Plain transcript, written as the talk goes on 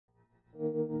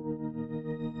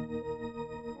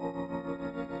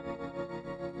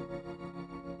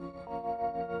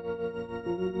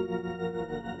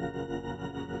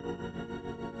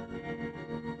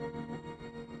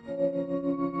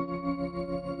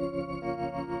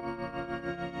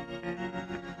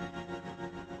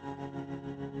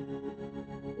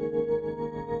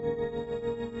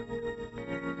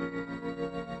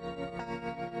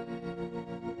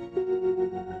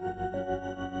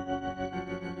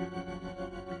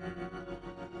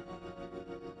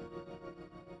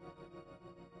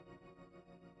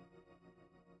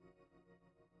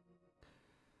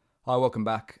Hi, welcome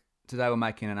back. Today we're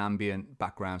making an ambient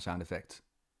background sound effect.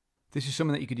 This is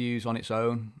something that you could use on its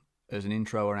own as an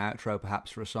intro or an outro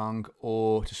perhaps for a song,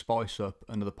 or to spice up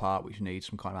another part which needs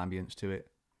some kind of ambience to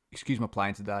it. Excuse my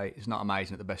playing today, it's not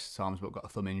amazing at the best of times, but I've got a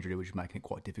thumb injury which is making it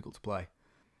quite difficult to play.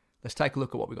 Let's take a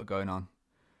look at what we've got going on.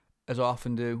 As I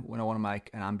often do when I want to make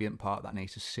an ambient part that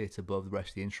needs to sit above the rest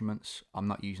of the instruments, I'm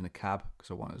not using a cab because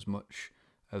I want as much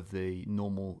of the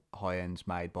normal high ends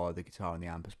made by the guitar and the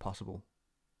amp as possible.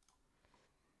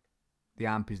 The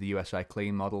amp is the USA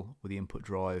clean model with the input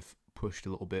drive pushed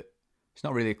a little bit. It's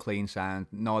not really a clean sound,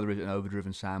 neither is it an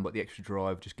overdriven sound, but the extra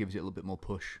drive just gives it a little bit more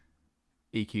push.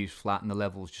 EQ's flat and the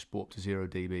level's just brought up to 0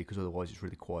 dB because otherwise it's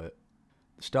really quiet.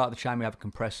 At the start of the chain we have a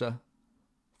compressor,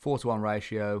 4:1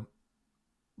 ratio,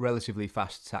 relatively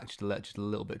fast attack, just a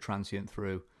little bit transient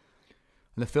through.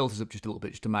 And the filter's up just a little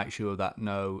bit just to make sure that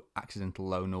no accidental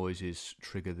low noises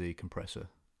trigger the compressor.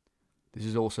 This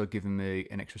is also giving me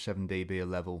an extra 7 dB a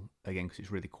level, again because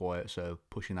it's really quiet, so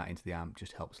pushing that into the amp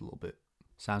just helps a little bit.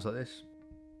 Sounds like this.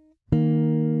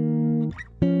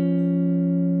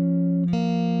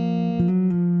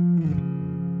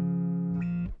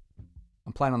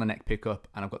 I'm playing on the neck pickup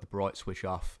and I've got the bright switch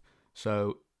off,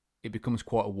 so it becomes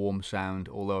quite a warm sound,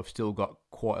 although I've still got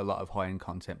quite a lot of high-end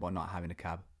content by not having a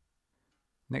cab.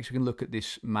 Next we can look at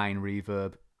this main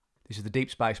reverb. This is the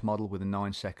deep space model with a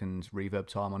 9 seconds reverb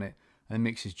time on it, and the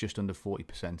mix is just under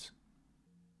 40%.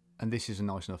 And this is a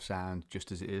nice enough sound just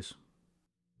as it is.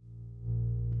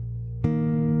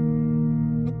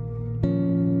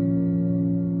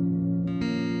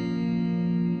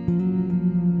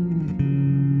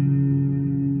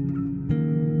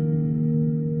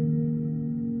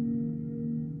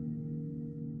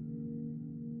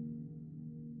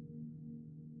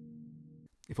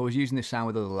 If I was using this sound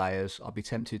with other layers, I'd be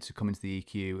tempted to come into the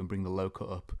EQ and bring the low cut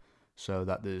up so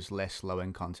that there's less low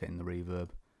end content in the reverb,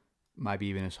 maybe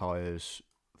even as high as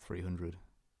 300.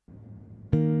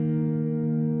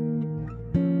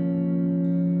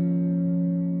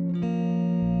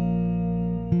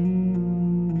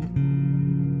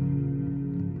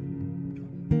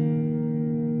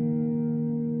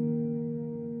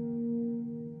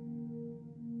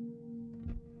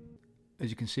 As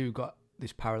you can see, we've got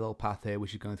this parallel path here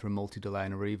which is going through a multi-delay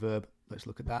and a reverb. Let's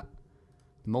look at that.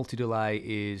 The multi-delay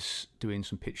is doing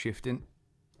some pitch shifting.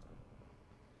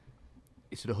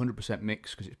 It's at 100%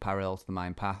 mix because it's parallel to the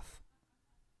main path.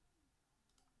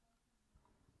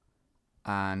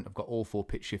 And I've got all 4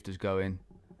 pitch shifters going.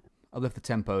 I've left the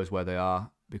tempos where they are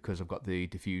because I've got the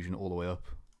diffusion all the way up.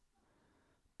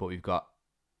 But we've got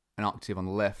an octave on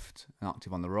the left, an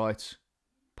octave on the right,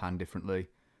 panned differently,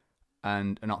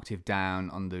 and an octave down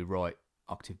on the right,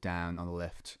 octave down on the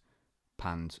left,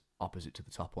 panned opposite to the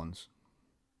top ones.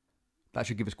 That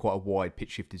should give us quite a wide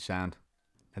pitch shifted sound.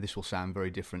 Now this will sound very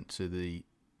different to the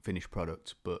finished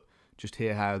product, but just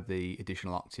hear how the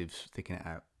additional octaves thicken it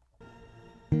out.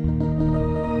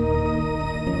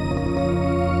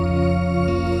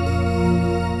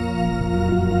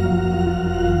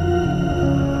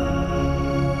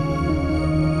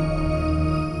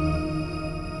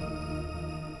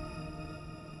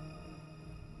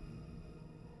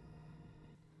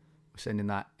 Sending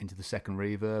that into the second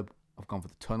reverb. I've gone for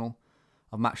the tunnel.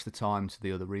 I've matched the time to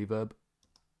the other reverb.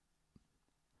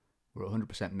 We're at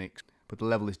 100% mixed, but the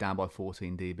level is down by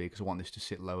 14 dB because I want this to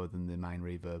sit lower than the main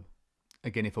reverb.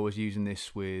 Again, if I was using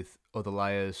this with other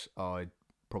layers, I'd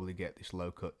probably get this low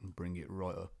cut and bring it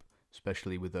right up,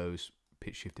 especially with those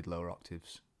pitch shifted lower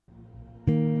octaves.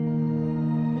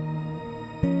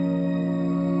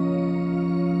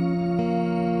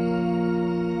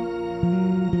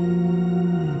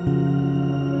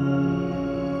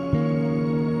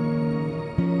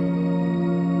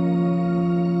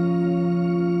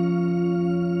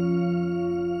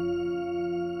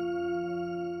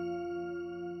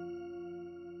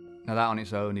 Now that on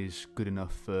its own is good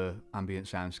enough for ambient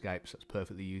soundscapes, that's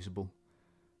perfectly usable.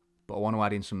 But I want to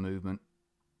add in some movement.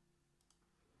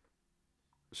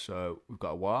 So we've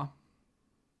got a wah.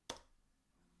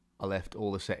 I left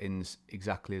all the settings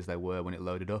exactly as they were when it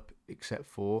loaded up, except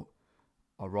for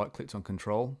I right clicked on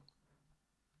control,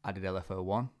 added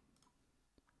LFO1,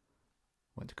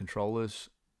 went to controllers.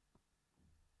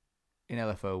 In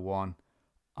LFO1,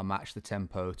 I matched the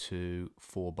tempo to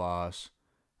 4 bars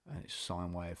and it's a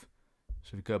sine wave.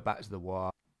 So if you go back to the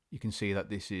wah, you can see that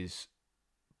this is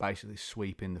basically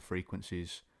sweeping the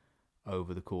frequencies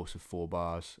over the course of 4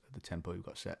 bars at the tempo you've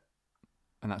got set.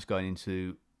 And that's going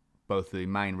into both the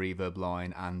main reverb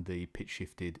line and the pitch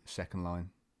shifted second line.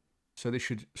 So this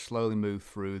should slowly move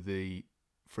through the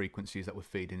frequencies that we're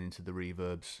feeding into the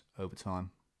reverbs over time.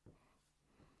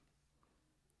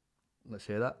 Let's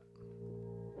hear that.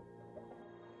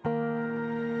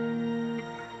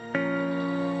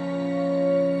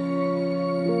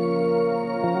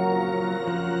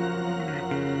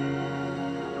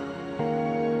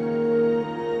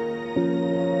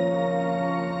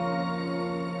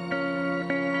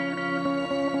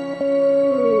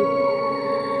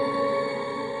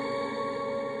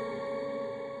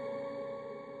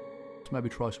 Let's maybe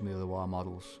try some of the other wire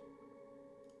models.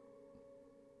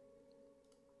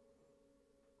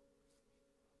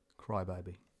 Cry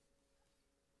Baby.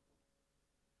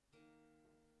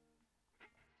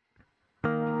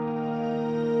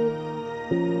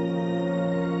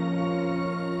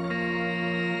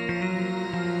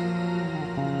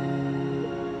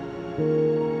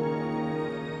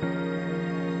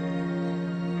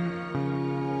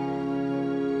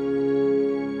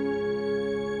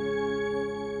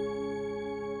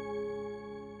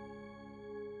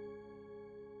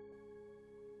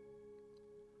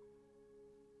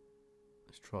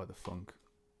 Let's try the funk.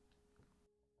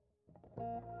 I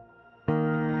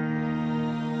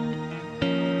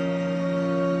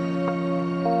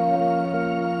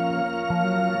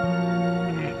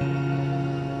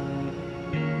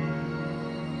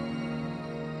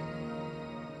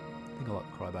think I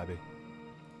like Cry Baby.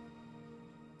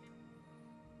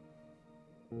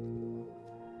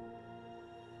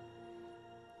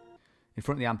 In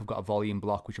front of the amp I've got a volume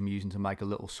block which I'm using to make a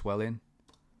little swell in.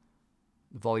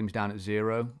 The volume's down at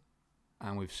 0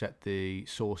 and we've set the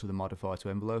source of the modifier to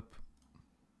envelope.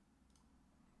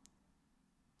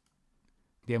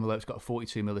 The envelope's got a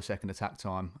 42 millisecond attack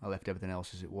time. I left everything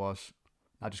else as it was.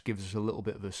 That just gives us a little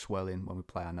bit of a swell in when we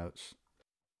play our notes.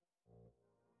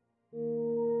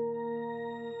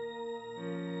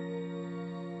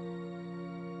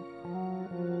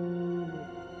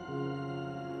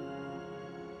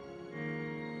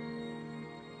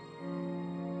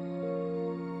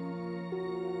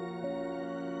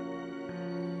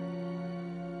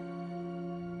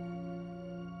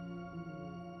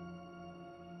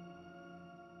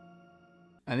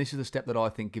 And this is the step that I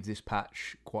think gives this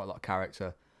patch quite a lot of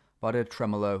character. If I did a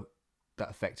tremolo, that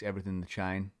affects everything in the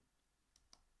chain.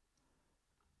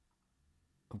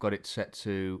 I've got it set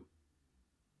to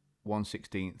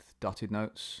 1/16 dotted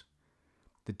notes.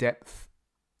 The depth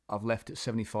I've left at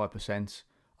 75%.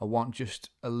 I want just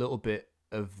a little bit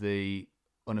of the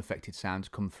unaffected sound to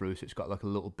come through, so it's got like a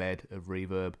little bed of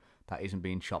reverb that isn't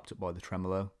being chopped up by the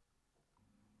tremolo.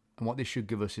 And what this should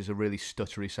give us is a really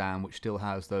stuttery sound which still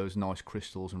has those nice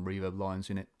crystals and reverb lines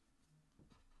in it.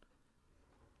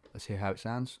 Let's hear how it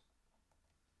sounds.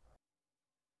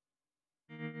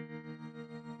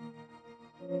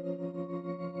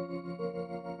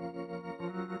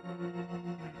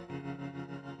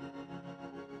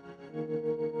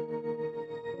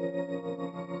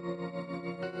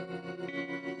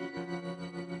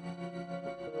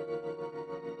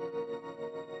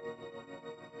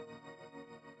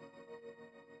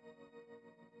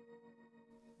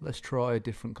 Let's try a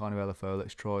different kind of LFO.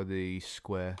 Let's try the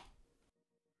square.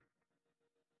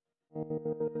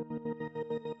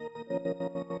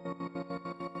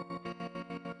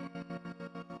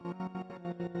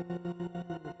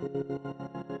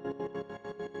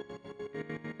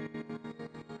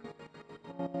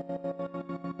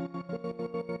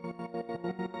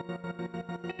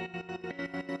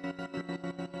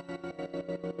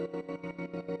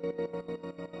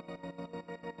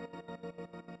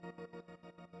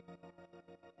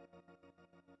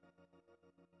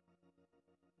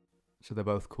 So they're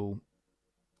both cool.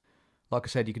 Like I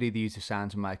said, you could either use the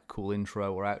sound to make a cool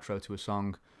intro or outro to a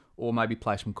song, or maybe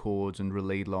play some chords and a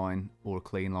lead line or a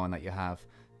clean line that you have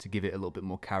to give it a little bit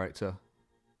more character.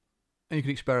 And you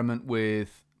could experiment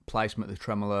with placement of the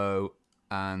tremolo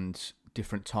and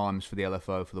different times for the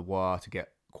LFO for the wah to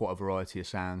get quite a variety of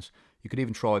sounds. You could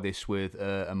even try this with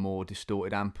a more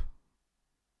distorted amp.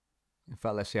 In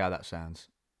fact, let's see how that sounds.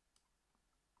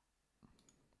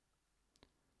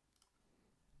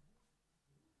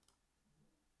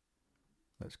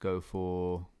 Let's go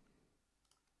for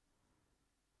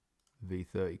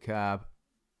V30 cab,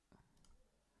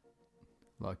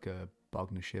 like a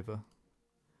Bogner Shiver.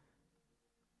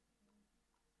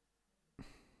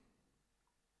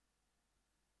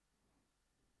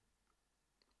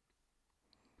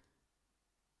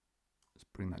 Let's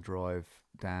bring that drive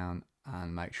down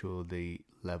and make sure the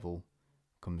level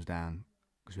comes down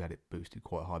because we had it boosted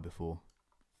quite high before.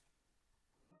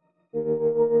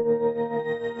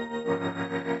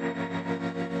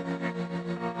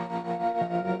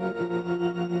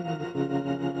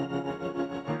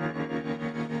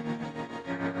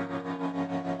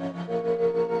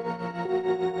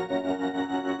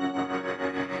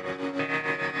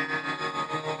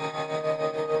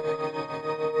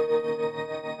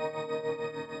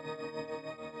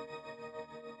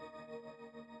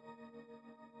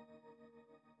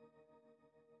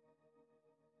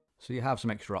 So you have some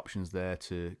extra options there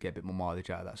to get a bit more mileage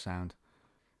out of that sound.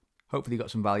 Hopefully you got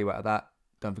some value out of that.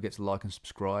 Don't forget to like and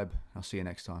subscribe. I'll see you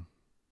next time.